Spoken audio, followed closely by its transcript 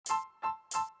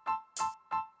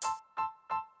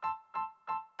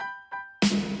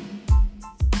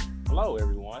Hello,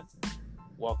 everyone.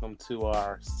 Welcome to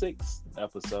our sixth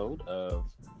episode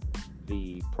of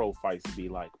the Pro Fights Be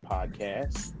Like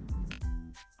podcast.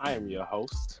 I am your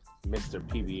host, Mr.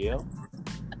 PBL,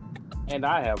 and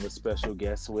I have a special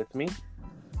guest with me.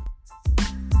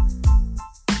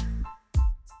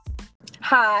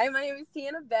 Hi, my name is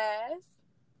Tiana Bass.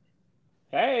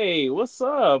 Hey, what's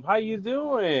up? How you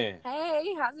doing?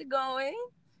 Hey, how's it going?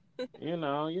 It's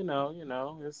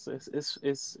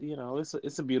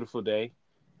a beautiful day.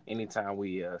 Anytime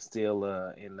we still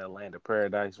in the land of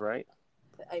paradise, right?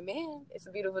 Amen. It's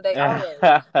a beautiful day always.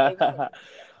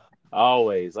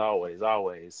 Amen.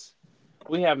 Always.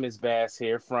 We have Miss Bass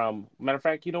here from. Matter of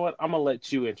fact, you know what? I'm gonna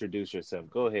let you introduce yourself.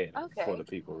 Go ahead for Okay. the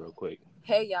people, real quick.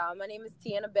 Hey, y'all. My name is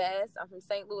Tiana Bass. I'm from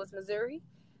St. Louis, Missouri.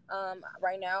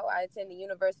 Right now, I attend the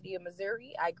University of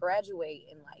Missouri. I graduate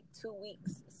in like 2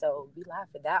 weeks, so be live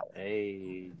for that one.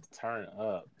 Hey, turn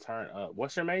up.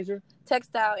 What's your major?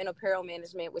 Textile and apparel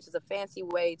management, which is a fancy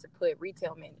way to put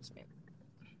retail management.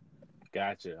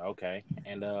 Gotcha. Okay.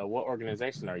 And what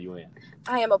organization are you in?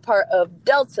 I am a part of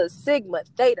Delta Sigma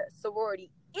Theta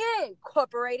Sorority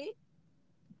Incorporated.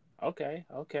 Okay.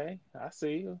 I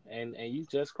see you. And you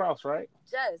just crossed, right?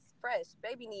 Just fresh,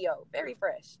 baby Neo, very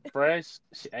fresh. Fresh.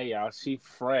 Hey, y'all, she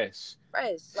fresh.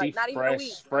 Fresh, She like not even fresh, a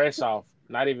week. fresh off.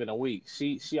 Not even a week.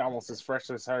 She almost as fresh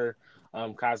as her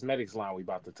cosmetics line we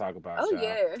about to talk about, Oh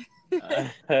y'all.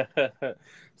 yeah.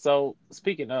 So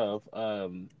speaking of,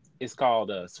 it's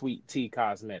called Sweet Tea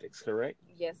Cosmetics, correct?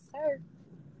 Yes, sir.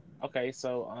 Okay,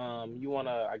 so you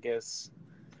wanna, I guess,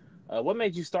 what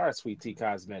made you start Sweet Tea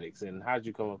Cosmetics, and how'd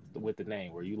you come up with the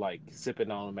name? Were you like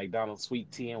sipping on McDonald's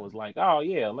sweet tea and was like, oh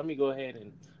yeah, let me go ahead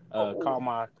and call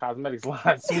my cosmetics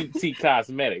line Sweet Tea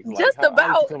Cosmetics? Like, Just how did you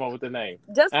about. come up with the name?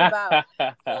 Just about.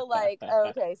 So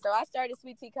so I started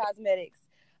Sweet Tea Cosmetics.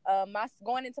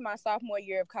 Going into my sophomore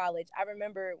year of college, I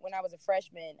remember when I was a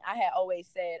freshman, I had always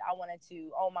said I wanted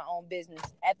to own my own business.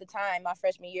 At the time, my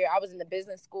freshman year, I was in the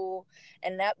business school,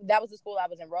 and that was the school I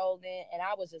was enrolled in, and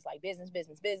I was just like business,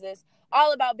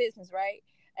 all about business, right?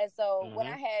 And so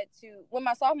when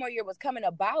my sophomore year was coming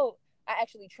about, I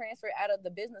actually transferred out of the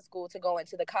business school to go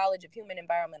into the College of Human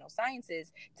Environmental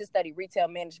Sciences to study retail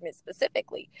management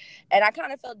specifically. And I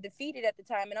kind of felt defeated at the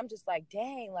time, and I'm just like,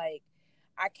 dang, like,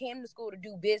 I came to school to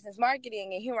do business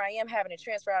marketing, and here I am having to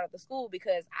transfer out of the school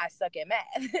because I suck at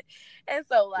math. And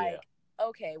so,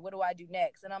 okay, what do I do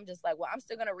next? And I'm just like, well, I'm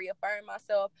still going to reaffirm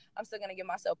myself. I'm still going to give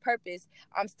myself purpose.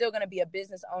 I'm still going to be a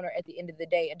business owner at the end of the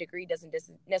day. A degree doesn't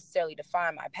necessarily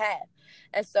define my path.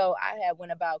 And so I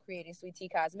went about creating Sweet Tea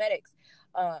Cosmetics.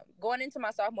 Going into my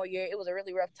sophomore year, it was a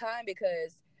really rough time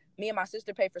because me and my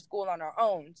sister paid for school on our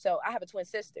own. So I have a twin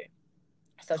sister.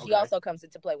 So she also comes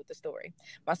into play with the story.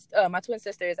 My twin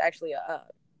sister is actually a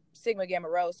Sigma Gamma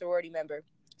Rho sorority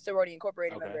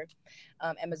incorporated member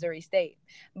at Missouri State.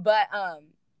 But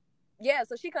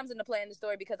so she comes into play in the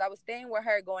story because I was staying with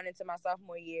her going into my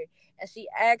sophomore year, and she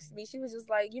asked me, she was just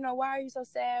like, why are you so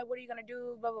sad? What are you going to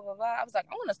do? Blah, blah, blah, blah. I was like,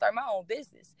 I want to start my own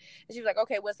business. And she was like,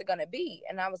 okay, what's it going to be?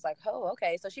 And I was like, oh,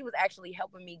 okay. So she was actually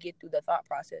helping me get through the thought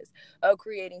process of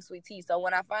creating Sweet Tea. So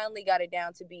when I finally got it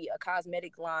down to be a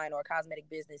cosmetic line or a cosmetic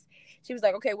business, she was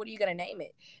like, okay, what are you going to name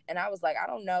it? And I was like, I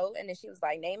don't know. And then she was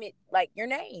like, name it like your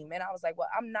name. And I was like, well,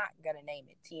 I'm not going to name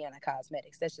it Tiana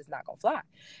Cosmetics. That's just not going to fly.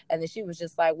 And then she was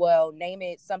just like, well, name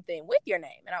it something with your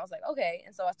name. And I was like, okay.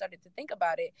 And so I started to think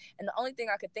about it, and the only thing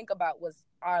I could think about was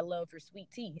our love for sweet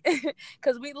tea,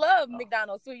 because we love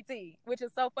McDonald's sweet tea, which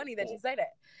is so funny that you say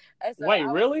that. And so Wait,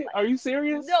 really? Are you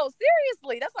serious? No,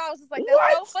 seriously. That's why I was just like, that's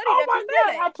what? so funny Oh that my you God,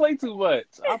 say that. I play too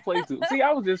much. See,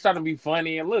 I was just trying to be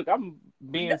funny, and look, I'm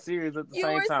being serious at the same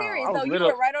time. You were serious. No, you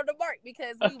were right on the mark,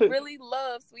 because we really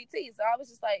love sweet tea. So I was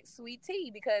just like, sweet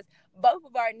tea, because both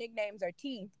of our nicknames are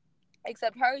tea,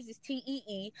 except hers is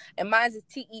T-E-E and mine is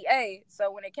T-E-A.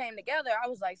 So when it came together, I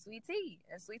was like, Sweet Tea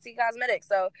and Sweet Tea Cosmetics.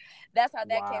 So that's how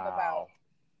that came about.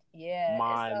 Yeah.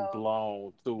 Mind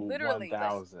blown through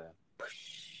 1,000.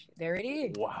 There it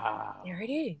is. Wow. There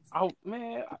it is. Oh,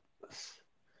 man.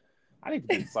 I need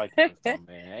to be a psychiatrist,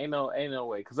 man. Ain't no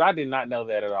way. Because I did not know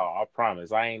that at all. I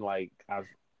promise. I ain't like...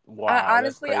 Wow,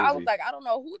 honestly, I was like, I don't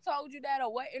know who told you that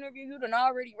or what interview you done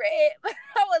already read. I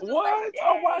was just what? Like,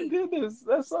 oh my goodness,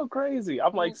 that's so crazy.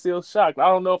 I'm like still shocked. I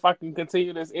don't know if I can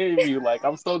continue this interview. Like,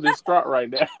 I'm so distraught right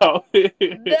now. No,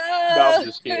 I'm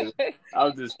just kidding.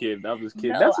 No,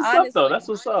 that's what's up, though. That's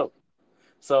what's up.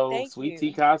 So, Sweet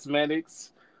Tea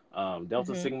Cosmetics,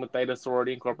 Delta Sigma Theta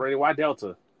Sorority Incorporated. Why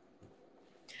Delta?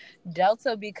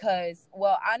 Delta because,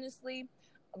 well, honestly,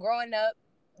 growing up,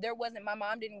 there wasn't, my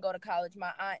mom didn't go to college.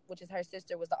 My aunt, which is her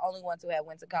sister, was the only one who had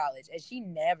went to college, and she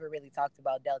never really talked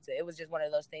about Delta. It was just one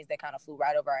of those things that kind of flew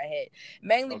right over our head,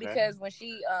 mainly because when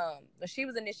she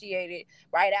was initiated,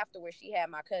 right afterwards, she had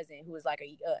my cousin, who was like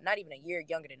not even a year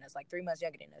younger than us, like 3 months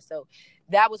younger than us. So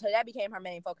that became her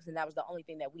main focus, and that was the only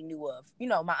thing that we knew of, you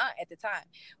know, my aunt at the time.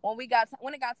 When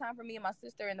it got time for me and my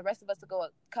sister and the rest of us to go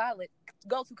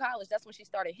to college, that's when she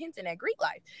started hinting at Greek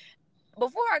life.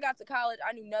 Before I got to college,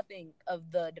 I knew nothing of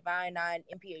the Divine Nine,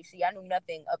 MPHC.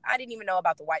 I didn't even know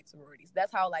about the white sororities.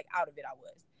 That's how, like, out of it I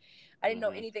was. I didn't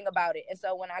know anything about it. And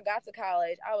so when I got to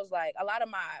college, I was like, a lot of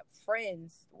my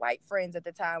friends, white friends at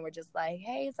the time, were just like,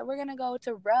 hey, so we're going to go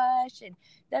to Rush and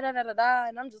da-da-da-da-da.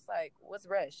 And I'm just like, what's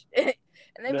Rush? And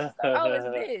they were just like, oh, it's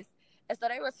this. And so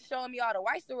they were showing me all the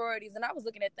white sororities, and I was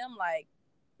looking at them like,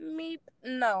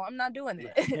 no, I'm not doing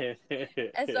that.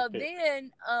 And so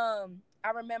then I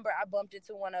remember I bumped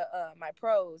into one of my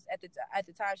pros at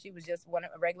the time. She was just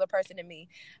a regular person to me.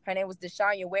 Her name was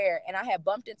Deshanya Ware, and I had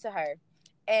bumped into her,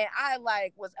 and I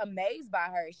was amazed by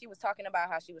her. She was talking about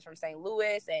how she was from St.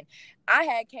 Louis, and I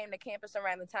had came to campus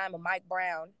around the time of Mike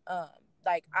Brown.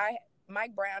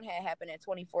 Mike Brown had happened in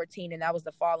 2014, and that was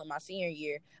the fall of my senior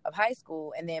year of high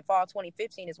school. And then fall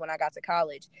 2015 is when I got to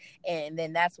college. And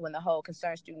then that's when the whole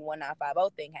Concerned Student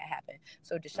 1950 thing had happened.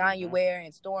 So Deshanya Ware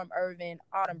and Storm Irvin,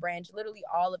 Autumn Branch, literally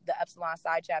all of the Epsilon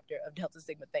Psi chapter of Delta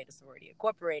Sigma Theta Sorority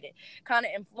Incorporated kind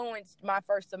of influenced my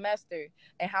first semester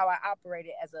and how I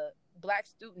operated as a Black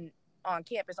student on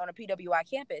campus, on a PWI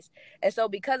campus. And so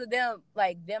because of them,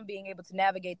 them being able to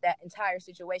navigate that entire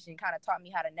situation kind of taught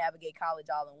me how to navigate college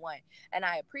all in one. And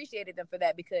I appreciated them for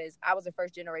that, because I was a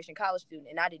first generation college student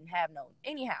and I didn't have no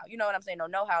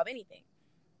know-how of anything.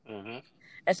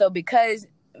 And so because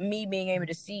me being able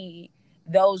to see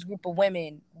those group of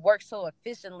women work so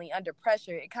efficiently under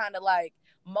pressure, it kind of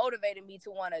motivated me to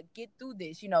want to get through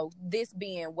this, this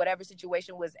being whatever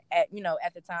situation was at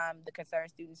the time, the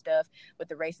Concerned Student stuff with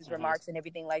the racist remarks and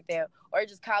everything like that, or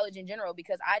just college in general,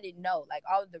 because I didn't know,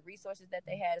 all of the resources that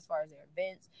they had as far as their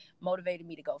events motivated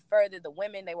me to go further. The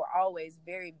women, they were always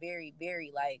very, very,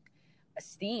 very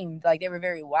esteemed, they were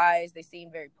very wise, they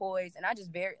seemed very poised, and I just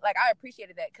I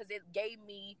appreciated that, because it gave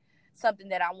me something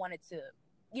that I wanted to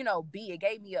be. It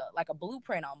gave me a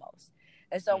blueprint almost.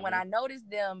 And so when I noticed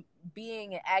them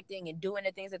being and acting and doing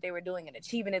the things that they were doing and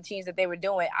achieving the things that they were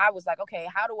doing, I was like, okay,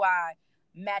 how do I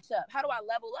match up? How do I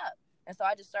level up? And so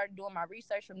I just started doing my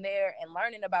research from there and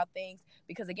learning about things,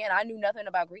 because, again, I knew nothing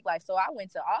about Greek life. So I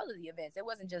went to all of the events. It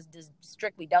wasn't just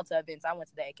strictly Delta events. I went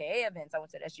to the AKA events. I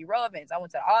went to the SG Row events. I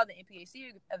went to all the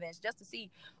MPHC events just to see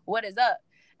what is up.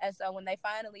 And so when they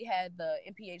finally had the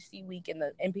MPHC week and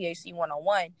the MPHC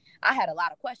 101, I had a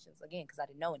lot of questions, again, because I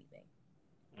didn't know anything.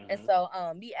 And so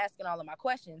me asking all of my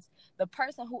questions, the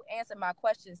person who answered my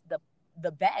questions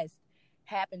the best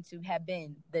happened to have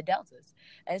been the Deltas.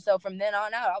 And so from then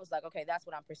on out, I was like, okay, that's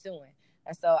what I'm pursuing.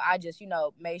 And so I just,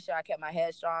 made sure I kept my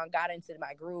head strong, got into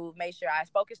my groove, made sure I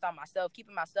focused on myself,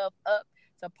 keeping myself up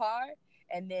to par,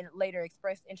 and then later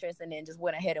expressed interest, and then just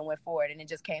went ahead and went forward. And it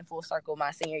just came full circle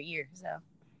my senior year. So.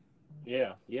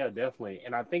 Yeah, definitely.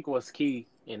 And I think what's key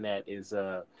in that is,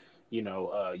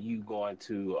 you going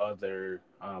to other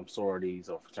sororities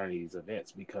or fraternities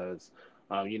events, because,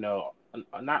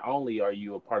 not only are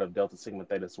you a part of Delta Sigma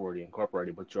Theta Sorority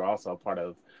Incorporated, but you're also a part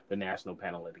of the National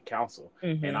Panhellenic Council.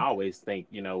 And I always think,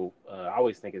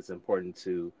 it's important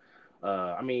to,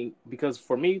 because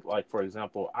for me, for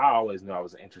example, I always knew I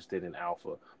was interested in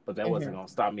Alpha, but that wasn't going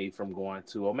to stop me from going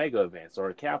to Omega events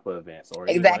or Kappa events or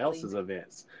anyone else's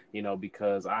events,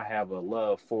 because I have a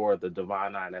love for the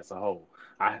Divine Nine as a whole.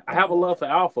 I have a love for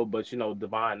Alpha, but,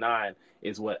 Divine Nine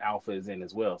is what Alpha is in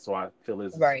as well. So I feel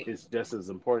it's just as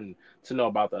important to know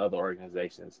about the other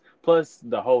organizations. Plus,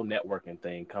 the whole networking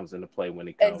thing comes into play when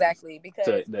it comes because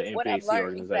to the MPHC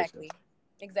organization.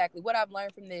 Exactly. What I've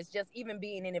learned from this, just even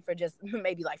being in it for just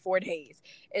maybe 4 days,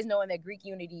 is knowing that Greek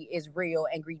unity is real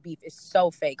and Greek beef is so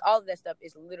fake. All of that stuff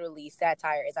is literally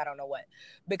satire as I don't know what.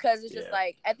 Because it's just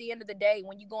at the end of the day,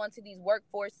 when you go into the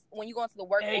workforce,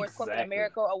 corporate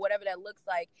America, or whatever that looks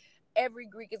like, every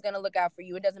Greek is going to look out for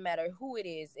you. It doesn't matter who it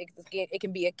is. It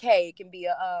can be a K, it can be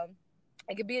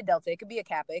a Delta, it could be a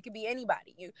Kappa, it could be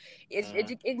anybody.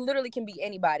 It literally can be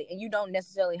anybody, and you don't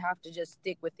necessarily have to just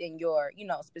stick within your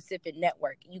specific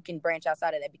network. You can branch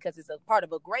outside of that, because it's a part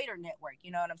of a greater network.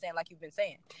 You know what I'm saying? Like you've been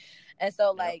saying. And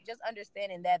so just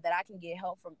understanding that I can get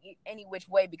help from any which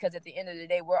way, because at the end of the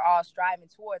day, we're all striving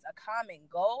towards a common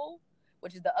goal,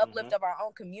 which is the uplift of our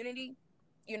own community.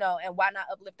 And why not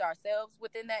uplift ourselves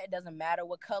within that? It doesn't matter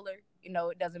what color,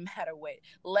 it doesn't matter what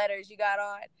letters you got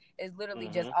on. It's literally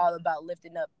just all about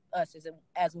lifting up us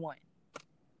as one.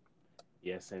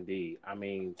 Yes, indeed. I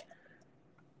mean,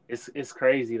 it's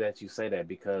crazy that you say that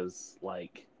because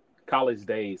like college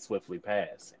days swiftly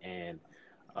pass, and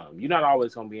you're not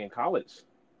always gonna be in college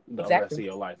the rest Exactly. of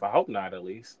your life. I hope not, at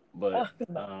least. But Oh,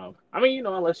 no. I mean,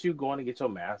 unless you're going to get your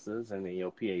master's and then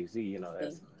your PhD,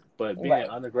 that's. But being Right.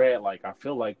 undergrad, like I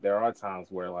feel like there are times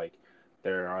where like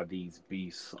there are these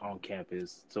beasts on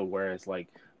campus to where it's like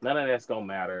none of that's gonna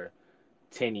matter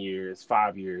 10 years,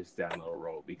 5 years down the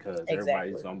road because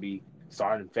everybody's Exactly. gonna be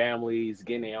starting families,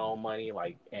 getting their own money,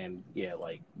 like and yeah,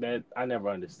 like that. I never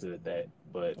understood that,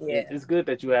 but Yeah. it's good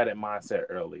that you had that mindset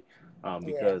early, Yeah.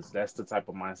 because that's the type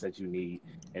of mindset you need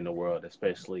in the world,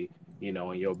 especially in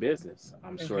your business.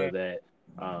 I'm sure Hmm. that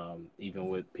even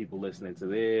with people listening to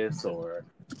this or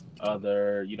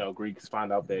other Greeks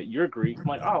find out that you're Greek, I'm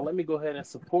like, oh, let me go ahead and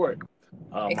support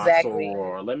my Exactly.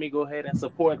 soror. Let me go ahead and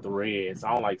support the Reds.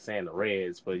 I don't like saying the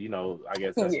Reds, but I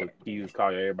guess that's Yeah. what Hughes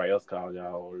call you. Everybody else call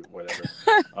y'all or whatever.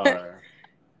 Uh,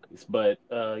 but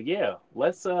yeah,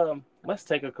 let's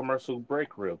take a commercial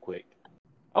break real quick.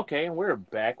 Okay, and we're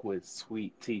back with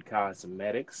Sweet Tea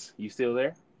Cosmetics. You still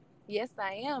there? Yes,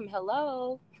 I am.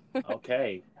 Hello.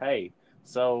 Okay. Hey,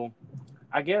 so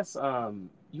I guess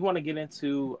you want to get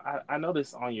into. I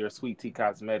noticed on your Sweet Tea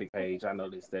Cosmetic page, I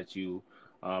noticed that you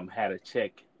had a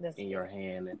check That's in good. your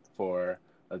hand for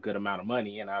a good amount of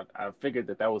money, and I figured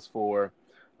that was for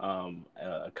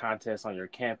a contest on your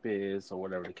campus or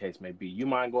whatever the case may be. You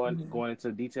mind Mhm. going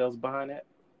into details behind that?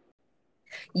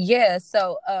 Yeah,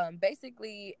 so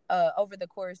basically over the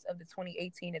course of the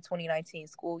 2018 to 2019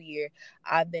 school year,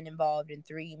 I've been involved in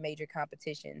three major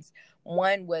competitions.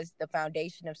 One was the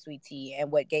foundation of Sweet Tea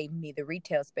and what gave me the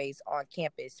retail space on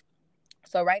campus.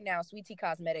 So right now, Sweet Tea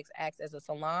Cosmetics acts as a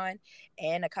salon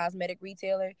and a cosmetic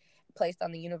retailer placed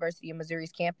on the University of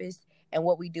Missouri's campus. And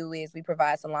what we do is we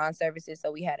provide salon services.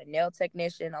 So we had a nail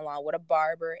technician along with a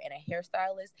barber and a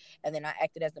hairstylist. And then I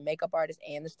acted as the makeup artist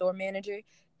and the store manager.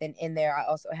 Then in there, I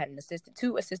also had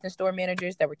two assistant store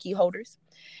managers that were key holders.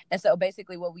 And so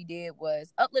basically what we did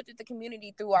was uplifted the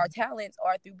community through our talents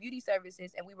or through beauty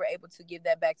services, and we were able to give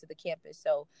that back to the campus.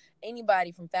 So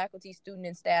anybody from faculty, student,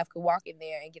 and staff could walk in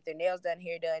there and get their nails done,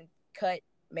 hair done, cut,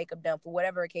 makeup done for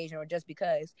whatever occasion or just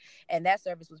because. And that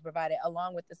service was provided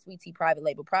along with the Sweet Tea private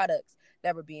label products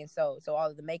that were being sold. So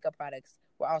all of the makeup products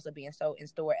were also being sold in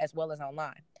store as well as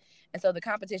online. And so the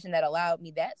competition that allowed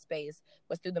me that space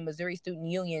was through the Missouri Student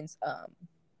Union's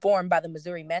formed by the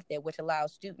Missouri Method, which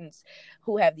allows students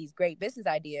who have these great business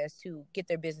ideas to get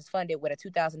their business funded with a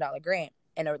 $2,000 grant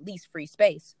and at least free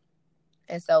space.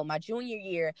 And so my junior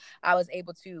year, I was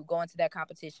able to go into that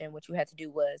competition. What you had to do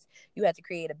was you had to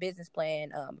create a business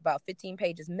plan, about 15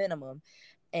 pages minimum.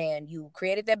 And you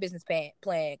created that business plan,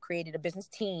 created a business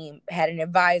team, had an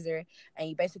advisor, and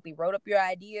you basically wrote up your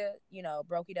idea,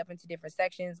 broke it up into different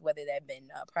sections, whether that been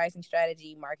pricing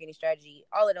strategy, marketing strategy,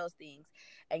 all of those things.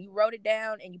 And you wrote it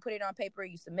down and you put it on paper,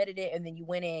 you submitted it, and then you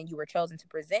went in, you were chosen to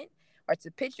present or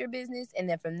to pitch your business. And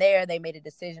then from there, they made a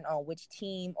decision on which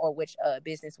team or which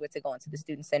business were to go into the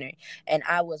student center. And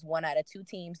I was one out of two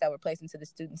teams that were placed into the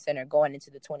student center going into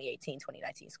the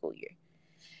 2018-2019 school year.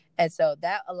 And so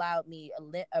that allowed me a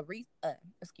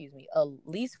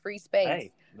lease free space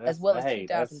Hey, as that's well as hey,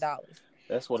 $2,000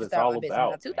 that's what to it's start all my business. Now,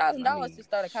 about, two man. thousand I dollars mean, to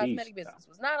start a sheesh. cosmetic business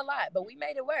was not a lot, but we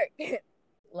made it work.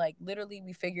 Like literally,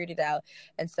 we figured it out.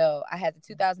 And so I had the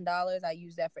 $2,000. I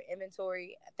used that for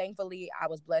inventory. Thankfully, I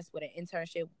was blessed with an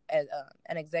internship as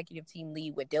an executive team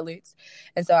lead with Dillard's,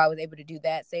 and so I was able to do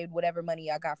that. Saved whatever money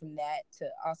I got from that to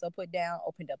also put down.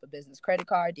 Opened up a business credit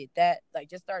card. Did that. Like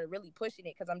just started really pushing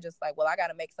it because I'm just like, well, I got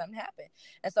to make something happen.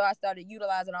 And so I started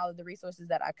utilizing all of the resources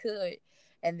that I could,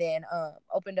 and then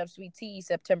opened up Sweet Tea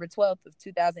September 12th of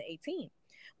 2018.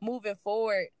 Moving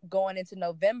forward, going into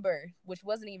November, which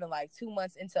wasn't even like 2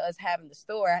 months into us having the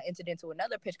store, I entered into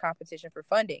another pitch competition for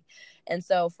funding. And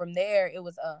so from there, it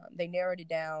was they narrowed it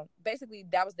down. Basically,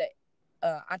 that was the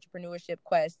Entrepreneurship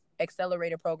Quest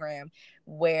Accelerator Program,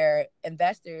 where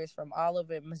investors from all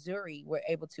over Missouri were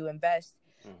able to invest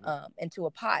Hmm. into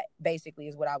a pot, basically,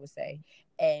 is what I would say,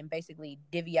 and basically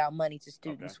divvy out money to Okay.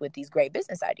 students with these great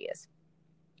business ideas.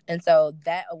 And so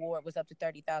that award was up to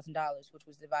 $30,000, which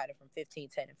was divided from 15,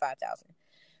 10, and 5,000.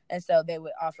 And so they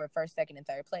would offer first, second, and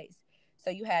third place. So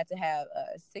you had to have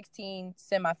 16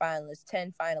 semifinalists,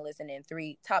 10 finalists, and then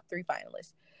top three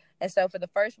finalists. And so for the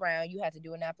first round, you had to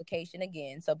do an application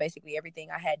again. So basically everything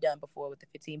I had done before with the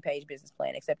 15-page business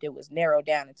plan, except it was narrowed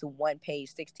down into one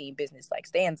page, 16 business like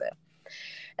stanza.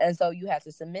 And so you have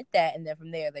to submit that, and then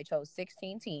from there they chose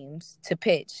 16 teams to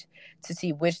pitch to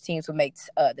see which teams would make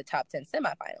the top 10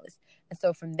 semifinalists. And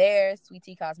so from there, Sweet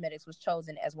Tea Cosmetics was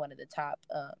chosen as one of the top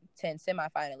 10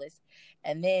 semifinalists.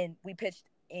 And then we pitched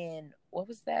in, what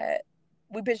was that?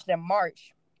 We pitched in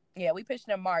March. Yeah, we pitched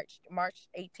in March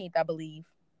 18th, I believe.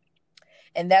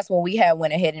 And that's when we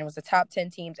went ahead, and it was the top 10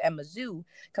 teams at Mizzou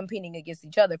competing against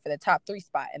each other for the top 3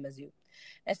 spot at Mizzou.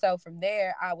 And so from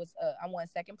there, I won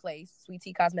second place. Sweet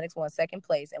Tea Cosmetics won second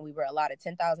place, and we were allotted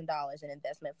 $10,000 in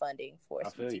investment funding for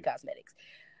Sweet Tea Cosmetics.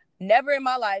 Never in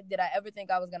my life did I ever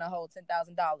think I was going to hold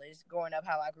 $10,000 growing up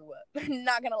how I grew up.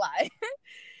 Not going to lie.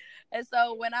 And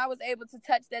so when I was able to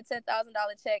touch that $10,000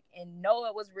 check and know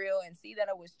it was real and see that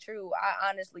it was true, I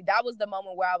honestly, that was the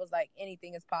moment where I was like,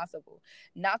 anything is possible.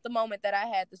 Not the moment that I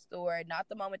had the store, not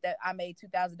the moment that I made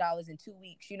 $2,000 in 2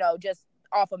 weeks, just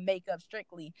off of makeup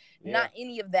strictly. Yeah. Not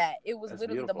any of that. It was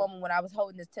literally beautiful. The moment when I was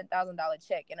holding this $10,000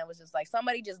 check, and it was just like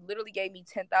somebody just literally gave me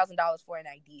 $10,000 for an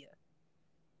idea.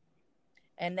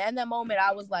 And in that moment,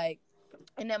 I was like,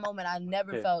 I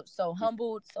never felt so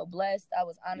humbled, so blessed. I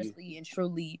was honestly and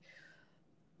truly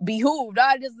behooved.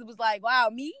 I just was like, wow,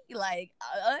 me, like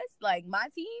us, like my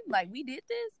team, like we did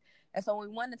this. And so when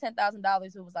we won the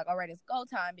 $10,000, it was like, all right, it's go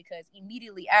time, because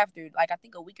immediately after, like I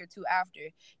think a week or two after,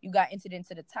 you got entered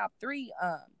into the top 3,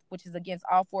 which is against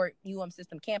all 4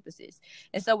 system campuses.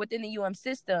 And so within the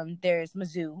system, there's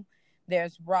Mizzou,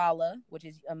 there's Rolla, which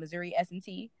is Missouri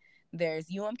S&T, there's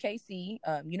UMKC,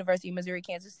 University of Missouri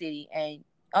Kansas City, and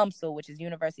UMSL, which is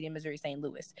University of Missouri St.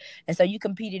 Louis. And so you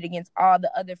competed against all the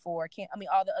other 3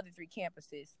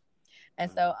 campuses.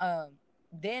 And so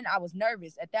then I was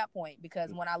nervous at that point,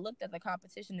 because when I looked at the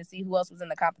competition to see who else was in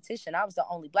the competition, I was the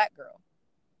only Black girl.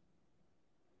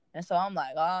 And so I'm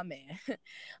like, oh man,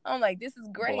 I'm like, this is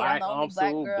great. I'm the only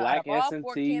Black girl Black out of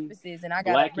all 4 campuses, and I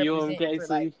got to represent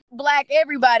for like Black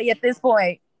everybody at this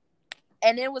point.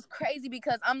 And it was crazy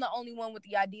because I'm the only one with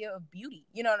the idea of beauty.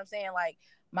 You know what I'm saying? Like,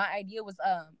 my idea was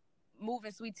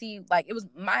moving Sweet Tea. Like, it was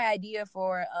my idea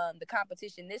for the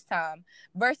competition this time,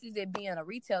 versus it being a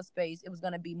retail space. It was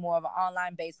going to be more of an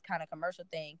online-based kind of commercial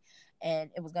thing.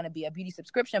 And it was going to be a beauty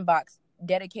subscription box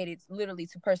dedicated literally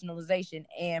to personalization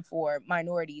and for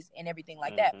minorities and everything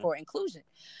like that, for inclusion.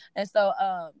 And so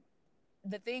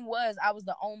the thing was, I was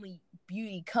the only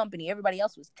beauty company. Everybody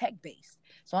else was tech-based.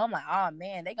 So I'm like, oh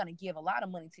man, they're going to give a lot of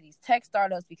money to these tech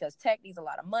startups because tech needs a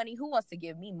lot of money. Who wants to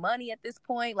give me money at this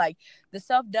point? Like, the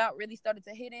self-doubt really started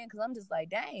to hit in, because I'm just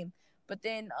like, dang. But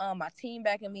then my team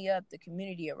backing me up, the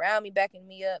community around me backing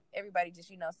me up, everybody just,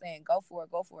 saying, go for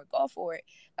it, go for it, go for it.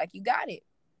 Like, you got it.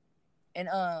 And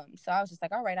so I was just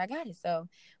like, all right, I got it. So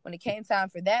when it came time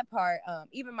for that part,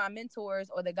 even my mentors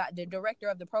or the director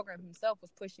of the program himself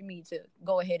was pushing me to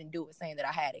go ahead and do it, saying that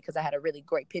I had it because I had a really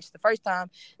great pitch the first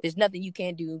time. There's nothing you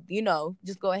can't do,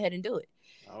 just go ahead and do it.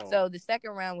 Oh. So the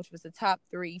second round, which was the top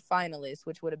 3 finalists,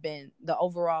 which would have been the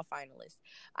overall finalists,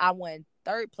 I won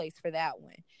 3rd place for that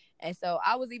one. And so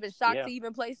I was even shocked to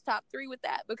even place top 3 with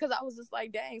that, because I was just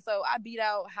like, dang. So I beat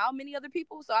out how many other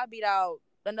people? So I beat out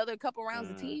another couple rounds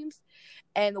of teams.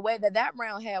 And the way that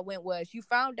round went was, you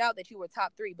found out that you were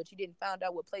top 3, but you didn't find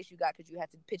out what place you got, because you had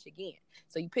to pitch again.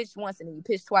 So you pitched once and then you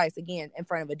pitched twice again in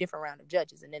front of a different round of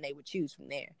judges, and then they would choose from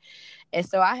there. And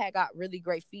so I had got really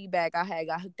great feedback. I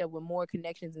got hooked up with more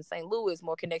connections in St. Louis,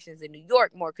 more connections in New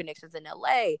York, more connections in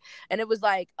LA. And it was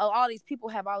like, all these people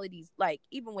have all of these, like,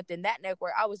 even within that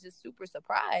network, I was just super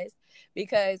surprised,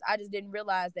 because I just didn't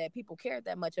realize that people cared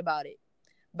that much about it.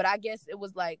 But I guess it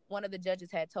was like, one of the judges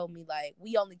had told me, like,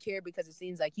 we only care because it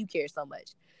seems like you care so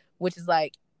much, which is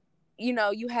like,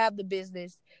 you have the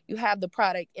business, you have the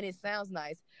product, and it sounds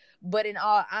nice. But in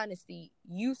all honesty,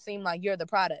 you seem like you're the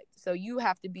product. So you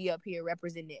have to be up here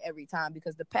representing it every time,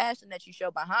 because the passion that you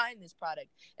show behind this product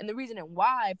and the reason and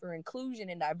why for inclusion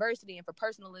and diversity and for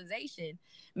personalization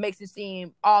makes it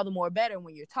seem all the more better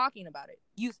when you're talking about it,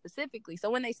 you specifically. So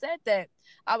when they said that,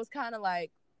 I was kind of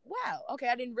like, wow, okay,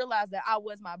 I didn't realize that I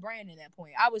was my brand in that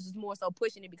point. I was just more so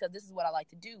pushing it because this is what I like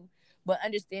to do. But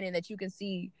understanding that you can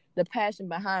see the passion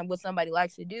behind what somebody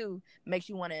likes to do makes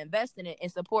you want to invest in it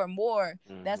and support more.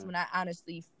 That's when I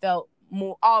honestly felt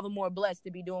all the more blessed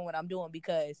to be doing what I'm doing,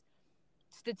 because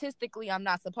statistically, I'm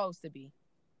not supposed to be.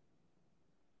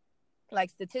 Like,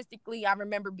 statistically, I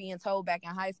remember being told back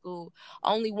in high school,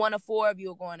 only 1 of 4 of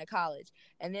you are going to college.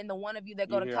 And then the one of you that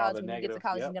go to college, when you get to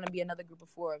college, is going to be another group of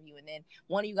 4 of you. And then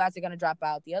one of you guys are going to drop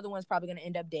out. The other one's probably going to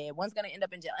end up dead. One's going to end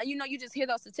up in jail. And, you just hear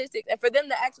those statistics. And for them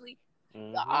to actually,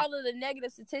 all of the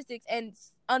negative statistics, and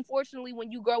unfortunately,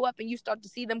 when you grow up and you start to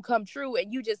see them come true,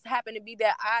 and you just happen to be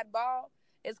that oddball,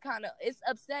 it's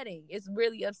upsetting. It's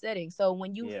really upsetting. So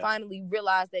when you finally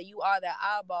realize that you are that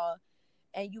eyeball,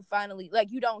 and you finally, like,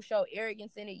 you don't show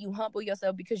arrogance in it, you humble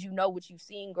yourself because you know what you've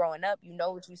seen growing up, you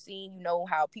know what you've seen, you know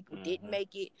how people didn't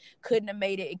make it, couldn't have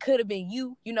made it, it could have been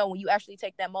you, you know, when you actually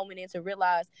take that moment in to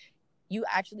realize you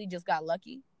actually just got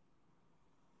lucky.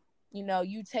 You know,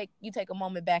 you take a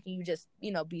moment back and you just,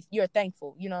 you know, you're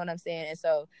thankful, you know what I'm saying? And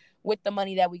so with the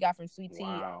money that we got from Sweet Tea,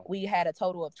 we had a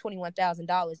total of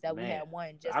 $21,000 that we had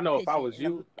won just I know if I was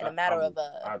you, in a matter of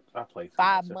I played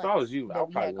 5 months. If I was you, I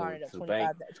probably went to the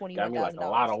bank, got me like a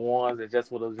lot of ones, and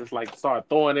just would have just like start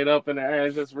throwing it up in the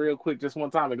air just real quick, just one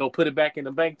time, and go put it back in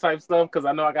the bank type stuff, because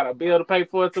I know I got a bill to pay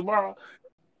for it tomorrow.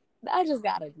 I just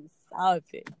gotta do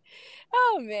something.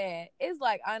 Oh man, it's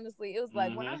like, honestly, it was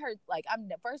like when I heard, like,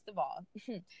 first of all,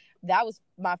 that was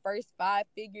my first 5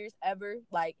 figures ever,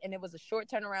 like, and it was a short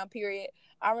turnaround period.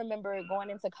 I remember going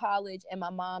into college and my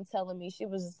mom telling me, she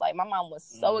was just like, my mom was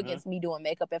so against me doing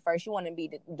makeup at first. She wanted me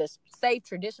the safe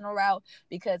traditional route,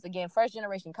 because again, first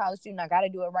generation college student, I got to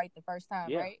do it right the first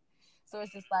time, right? So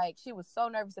it's just like, she was so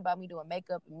nervous about me doing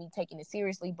makeup and me taking it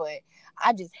seriously, but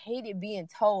I just hated being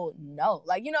told no.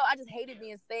 Like, you know, I just hated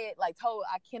being said, like, told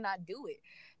I cannot do it.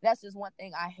 That's just one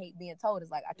thing I hate being told,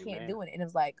 is like, I can't do it. And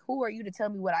it's like, who are you to tell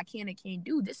me what I can and can't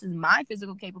do? This is my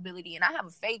physical capability, and I have a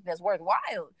faith that's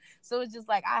worthwhile. So it's just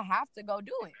like, I have to go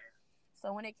do it.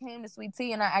 So when it came to Sweet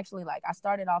Tea, and I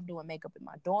started off doing makeup in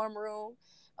my dorm room.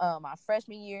 My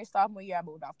freshman year, sophomore year, I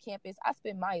moved off campus. I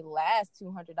spent my last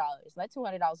 $200. That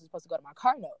 $200 was supposed to go to my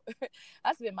car note.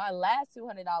 I spent my last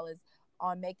 $200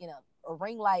 on making a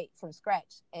ring light from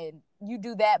scratch. And you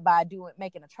do that by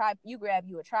making a tripod. You grab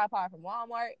you a tripod from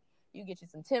Walmart. You get you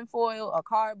some tinfoil or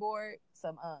cardboard,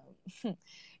 some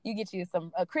you get you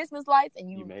some Christmas lights, and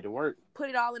you made it work. Put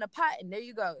it all in a pot, and there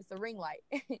you go. It's a ring light.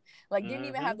 Like, didn't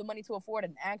even have the money to afford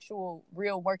an actual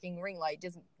real working ring light.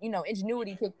 Just, you know,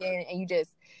 ingenuity kicked in, and you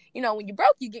just, you know, when you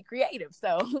broke, you get creative.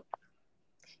 So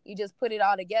you just put it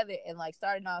all together, and like,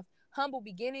 starting off humble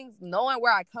beginnings, knowing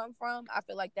where I come from, I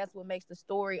feel like that's what makes the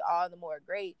story all the more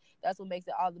great. That's what makes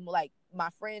it all the more, like, my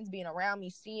friends being around me,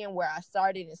 seeing where I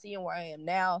started and seeing where I am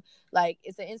now. Like,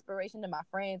 it's an inspiration to my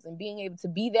friends, and being able to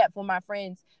be that for my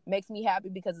friends makes me happy,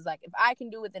 because it's like, if I can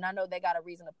do it, then I know they got a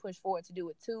reason to push forward to do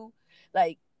it too.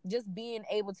 Like, just being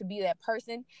able to be that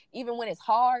person, even when it's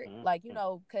hard, like, you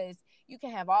know, because you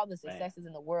can have all the successes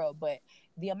in the world, but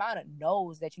the amount of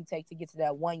no's that you take to get to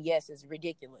that one yes is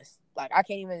ridiculous. Like, I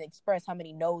can't even express how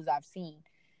many no's I've seen,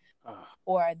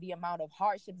 or the amount of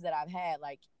hardships that I've had.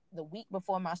 Like, the week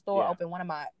before my store opened, one of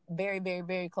my very, very,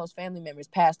 very close family members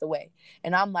passed away,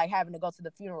 and I'm like having to go to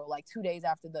the funeral like 2 days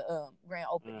after the grand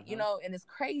opening, you know. And it's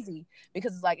crazy,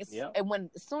 because it's like, as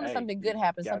soon as something good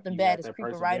happens, something bad is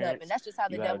creeping right up, and that's just how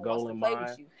the devil wants to play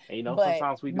with you. And you know,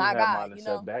 sometimes we do have minor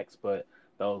setbacks, but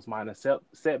those minor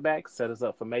setbacks set us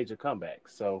up for major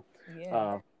comebacks. So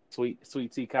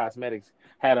Sweet Tea Cosmetics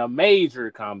had a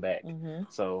major comeback.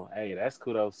 So hey, that's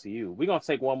kudos to you. We're gonna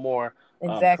take one more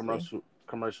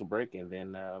commercial break, and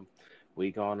then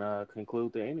we're gonna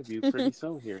conclude the interview pretty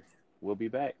soon here. We'll be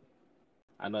back.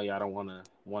 I know y'all don't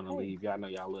wanna leave. Y'all know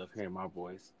y'all love hearing my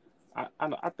voice.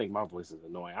 I think my voice is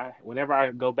annoying. Whenever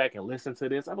I go back and listen to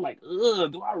this, I'm like,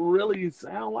 ugh, do I really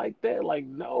sound like that? Like,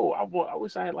 no, I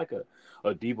wish I had like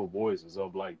a deeper voice or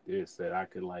something like this that I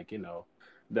could, like, you know,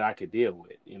 that I could deal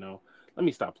with, you know. Let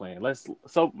me stop playing.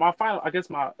 So my final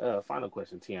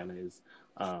question, Tiana, is,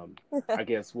 I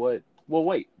guess wait,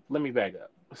 let me back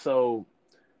up. So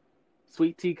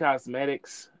Sweet Tea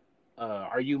Cosmetics,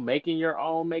 are you making your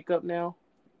own makeup now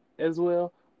as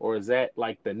well? Or is that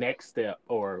like the next step?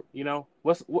 Or, you know,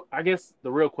 I guess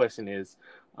the real question is,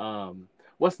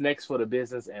 what's next for the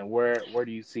business, and where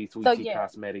do you see Sweet Tea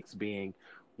Cosmetics being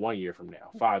 1 year from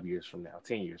now, 5 years from now,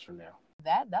 10 years from now?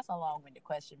 That's a long-winded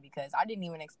question, because I didn't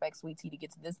even expect Sweet Tea to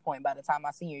get to this point by the time my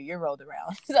senior year rolled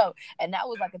around. So, and that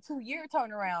was like a 2-year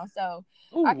turnaround. So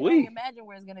I can only imagine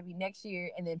where it's going to be next year,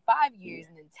 and then 5 years,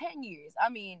 and then 10 years. I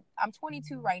mean, I'm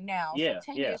 22 right now. So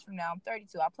 10 years from now, I'm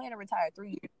 32. I plan to retire 3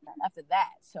 years after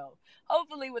that. So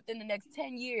hopefully within the next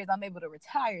 10 years, I'm able to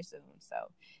retire soon. So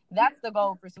that's the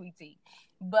goal for Sweet Tea.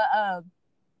 But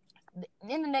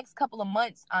in the next couple of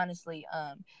months, honestly,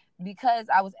 because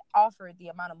I was offered the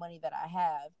amount of money that I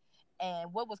have,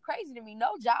 and what was crazy to me,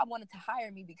 no job wanted to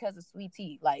hire me because of Sweet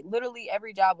Tea. Like, literally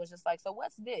every job was just like, so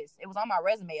what's this? It was on my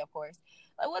resume, of course.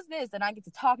 Like, what's this? And I get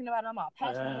to talking about it. I'm all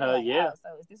passionate.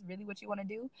 So is this really what you want to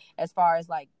do as far as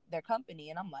like their company?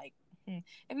 And I'm like,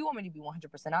 if you want me to be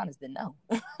 100% honest, then no.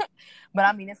 But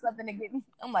I mean, it's something to get me.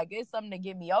 I'm like, it's something to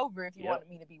get me over. If you wanted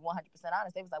me to be 100%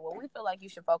 honest, they was like, well, we feel like you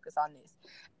should focus on this.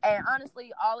 And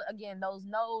honestly, those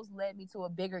no's led me to a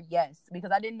bigger yes,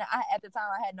 because at the time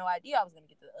I had no idea I was going to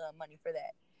get the money for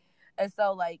that. And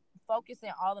so, like,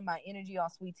 focusing all of my energy on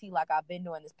Sweet Tea like I've been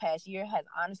doing this past year has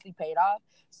honestly paid off.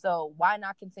 So why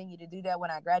not continue to do that when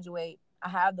I graduate? I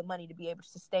have the money to be able to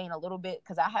sustain a little bit,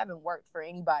 because I haven't worked for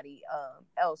anybody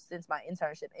else since my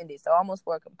internship ended. So almost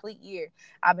for a complete year,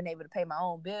 I've been able to pay my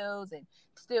own bills and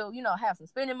still, have some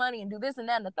spending money and do this and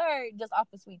that and the third just off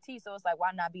of Sweet Tea. So it's like,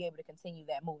 why not be able to continue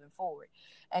that moving forward?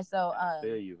 And so I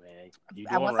feel you,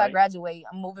 man. Once I graduate,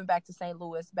 I'm moving back to St.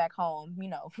 Louis, back home,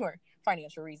 for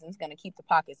financial reasons, going to keep the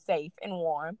pockets safe and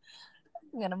warm.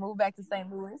 I'm going to move back to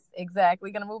St. Louis. Exactly.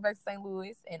 Going to move back to St.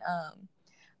 Louis and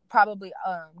probably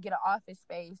get an office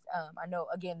space. I know,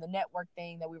 again, the network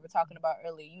thing that we were talking about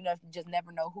earlier, you just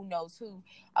never know who knows who.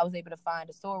 I was able to find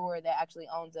a store that actually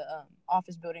owns a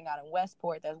office building out in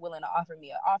Westport that's willing to offer me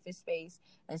an office space,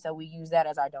 and so we use that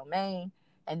as our domain.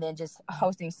 And then just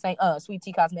hosting Sweet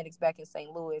Tea Cosmetics back in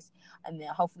St. Louis, and then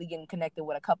hopefully getting connected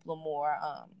with a couple of more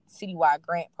citywide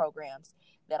grant programs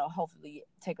that'll hopefully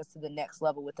take us to the next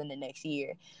level within the next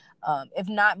year. If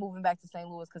not, moving back to St.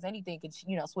 Louis, because anything could,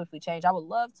 swiftly change. I would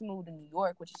love to move to New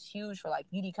York, which is huge for like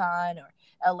BeautyCon, or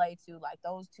LA too. Like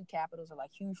those two capitals are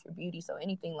like huge for beauty. So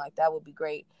anything like that would be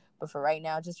great. But for right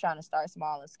now, just trying to start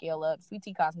small and scale up. Sweet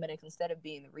Tea Cosmetics, instead of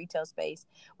being the retail space,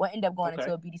 will end up going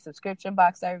into a beauty subscription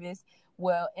box service.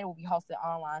 Well, it will be hosted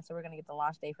online. So we're going to get the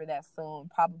launch date for that soon,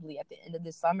 probably at the end of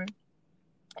this summer.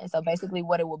 And so basically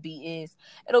what it will be is,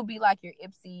 it'll be like your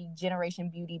Ipsy Generation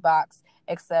Beauty box,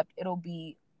 except it'll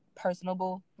be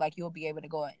personable. Like you'll be able to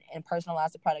go and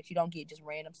personalize the products. You don't get just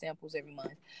random samples every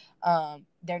month.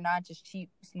 They're not just cheap,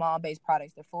 small base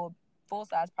products. They're full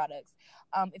size products.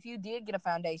 If you did get a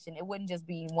foundation, it wouldn't just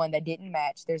be one that didn't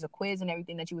match. There's a quiz and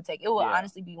everything that you would take. It will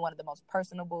honestly be one of the most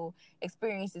personable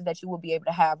experiences that you will be able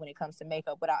to have when it comes to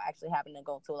makeup, without actually having to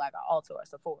go to like an Ulta or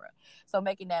Sephora. So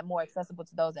making that more accessible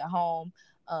to those at home.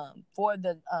 For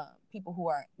the people who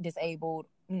are disabled,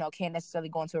 can't necessarily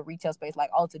go into a retail space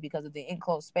like Ulta because of the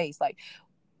enclosed space. Like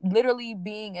literally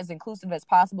being as inclusive as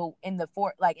possible in the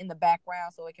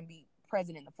background, so it can be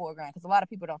present in the foreground, because a lot of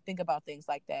people don't think about things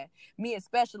like that. Me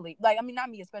especially, not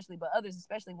me especially, but others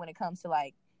especially, when it comes to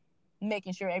like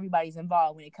making sure everybody's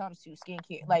involved when it comes to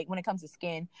skincare, like when it comes to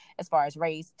skin, as far as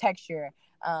race, texture,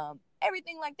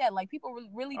 everything like that. Like people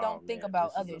really don't think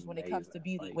about others when it comes to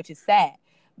beauty, which is sad.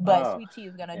 But Sweet Tea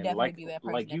is gonna definitely be that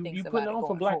person that thinks about it. You put on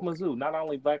for Black Mizzou, not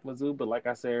only Black Mizzou, but like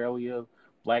I said earlier,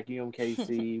 Black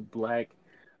UMKC, Black,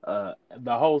 the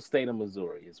whole state of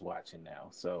Missouri is watching now.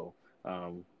 So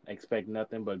expect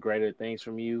nothing but greater things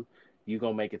from you. You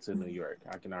gonna make it to New York.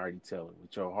 I can already tell it,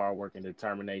 with your hard work and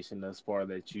determination thus far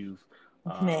that you've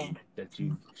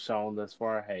shown thus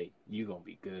far. Hey, you gonna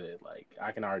be good. Like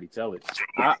I can already tell it.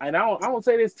 I don't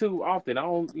say this too often. I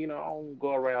don't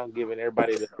go around giving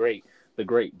everybody the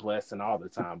great blessing all the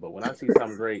time. But when I see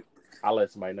something great, I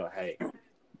let somebody know, hey,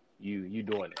 you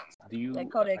doing it. Do you? I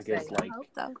guess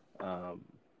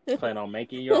plan on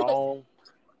making your own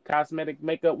cosmetic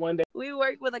makeup one day? We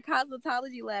work with a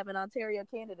cosmetology lab in Ontario,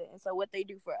 Canada, and so what they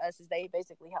do for us is they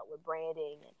basically help with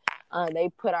branding. And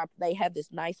they have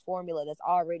this nice formula that's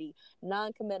already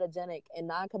non-comedogenic, and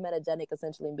non-comedogenic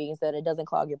essentially means that it doesn't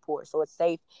clog your pores. So it's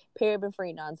safe,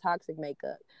 paraben-free, non-toxic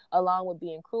makeup, along with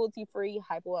being cruelty-free,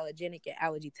 hypoallergenic, and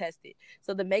allergy tested.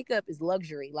 So the makeup is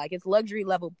luxury, like it's luxury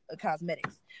level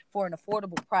cosmetics for an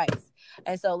affordable price.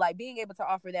 And so like being able to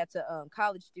offer that to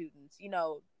college students,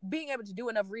 being able to do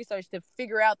enough research to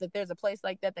figure out that there's a place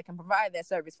like that can provide that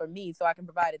service for me so I can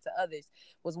provide it to others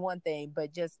was one thing.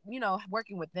 But just,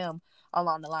 working with them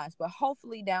along the lines. But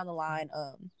hopefully down the line,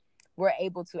 we're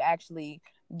able to actually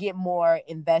get more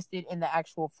invested in the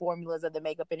actual formulas of the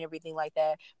makeup and everything like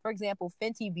that. For example,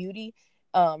 Fenty Beauty,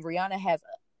 Rihanna has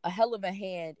a hell of a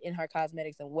hand in her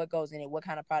cosmetics and what goes in it, what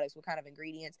kind of products, what kind of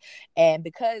ingredients. And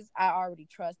because I already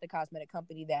trust the cosmetic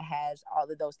company that has all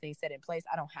of those things set in place,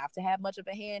 I don't have to have much of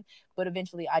a hand. But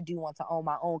eventually I do want to own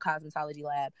my own cosmetology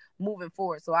lab moving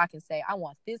forward, so I can say, I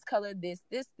want this color, this,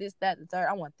 that, the third.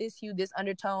 I want this hue, this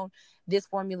undertone, this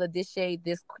formula, this shade,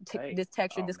 this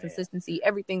texture, this consistency,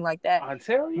 everything like that.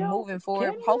 Ontario? Moving forward,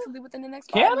 Canada? Hopefully within the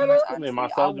next 5 years. I'm in my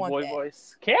Soulja Boy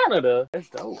voice. Canada? That's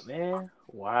dope, man.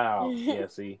 Wow. Yeah,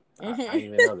 see, I didn't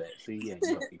even know that. See, yeah,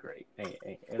 you're gonna be great. Ain't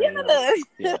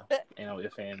no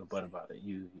ifs, ands, or but about it.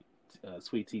 You,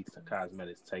 Sweet Tea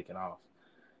Cosmetics taking off.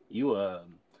 You,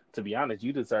 to be honest,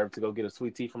 you deserve to go get a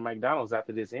Sweet Tea from McDonald's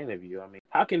after this interview. I mean,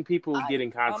 how can people get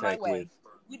in contact with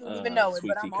You don't even know it,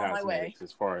 Sweet but Tea I'm on my way. Cosmetics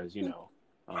as far as, is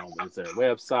there a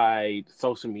website,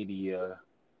 social media,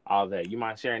 all that? You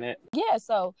mind sharing that? Yeah,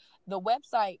 so the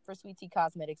website for Sweet Tea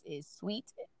Cosmetics is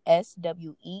Sweet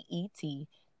SWEETTEA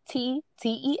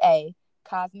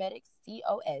Cosmetics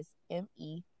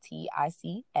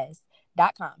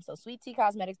COSMETICS.com. So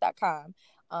sweetteacosmetics.com.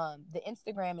 The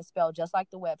Instagram is spelled just like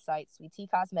the website, Sweet Tea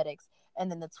Cosmetics,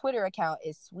 and then the Twitter account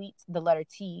is Sweet the letter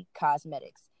T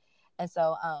Cosmetics. And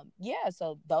so,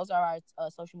 so those are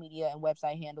our social media and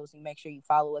website handles. And make sure you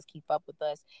follow us, keep up with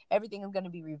us. Everything is going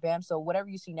to be revamped. So whatever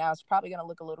you see now is probably going to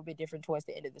look a little bit different towards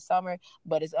the end of the summer,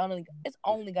 but it's only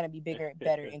going to be bigger,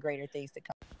 better, and greater things to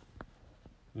come.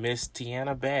 Miss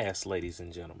Tiana Bass, ladies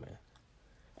and gentlemen.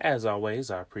 As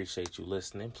always, I appreciate you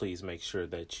listening. Please make sure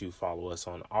that you follow us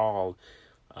on all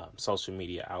social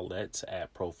media outlets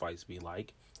at Profights Be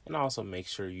Like, and also make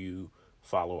sure you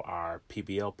follow our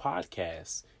PBL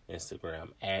Podcast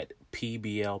Instagram at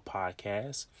PBL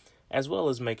Podcast, as well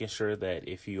as making sure that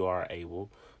if you are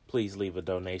able, please leave a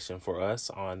donation for us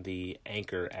on the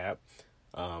Anchor app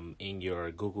in your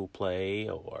Google Play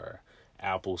or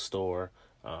Apple Store.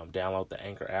 Download the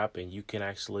Anchor app and you can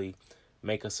actually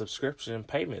make a subscription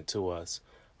payment to us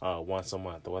once a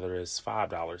month, whether it's $5,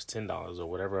 $10, or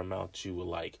whatever amount you would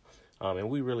like. And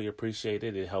we really appreciate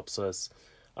it. It helps us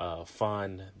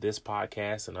fund this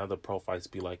podcast and other Profights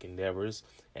Be Like endeavors,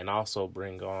 and also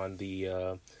bring on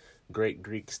the great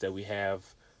Greeks that we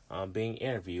have being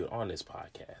interviewed on this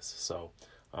podcast. So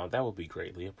that would be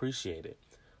greatly appreciated.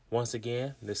 Once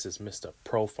again, this is Mr.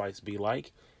 Profights Be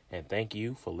Like, and thank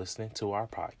you for listening to our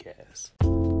podcast.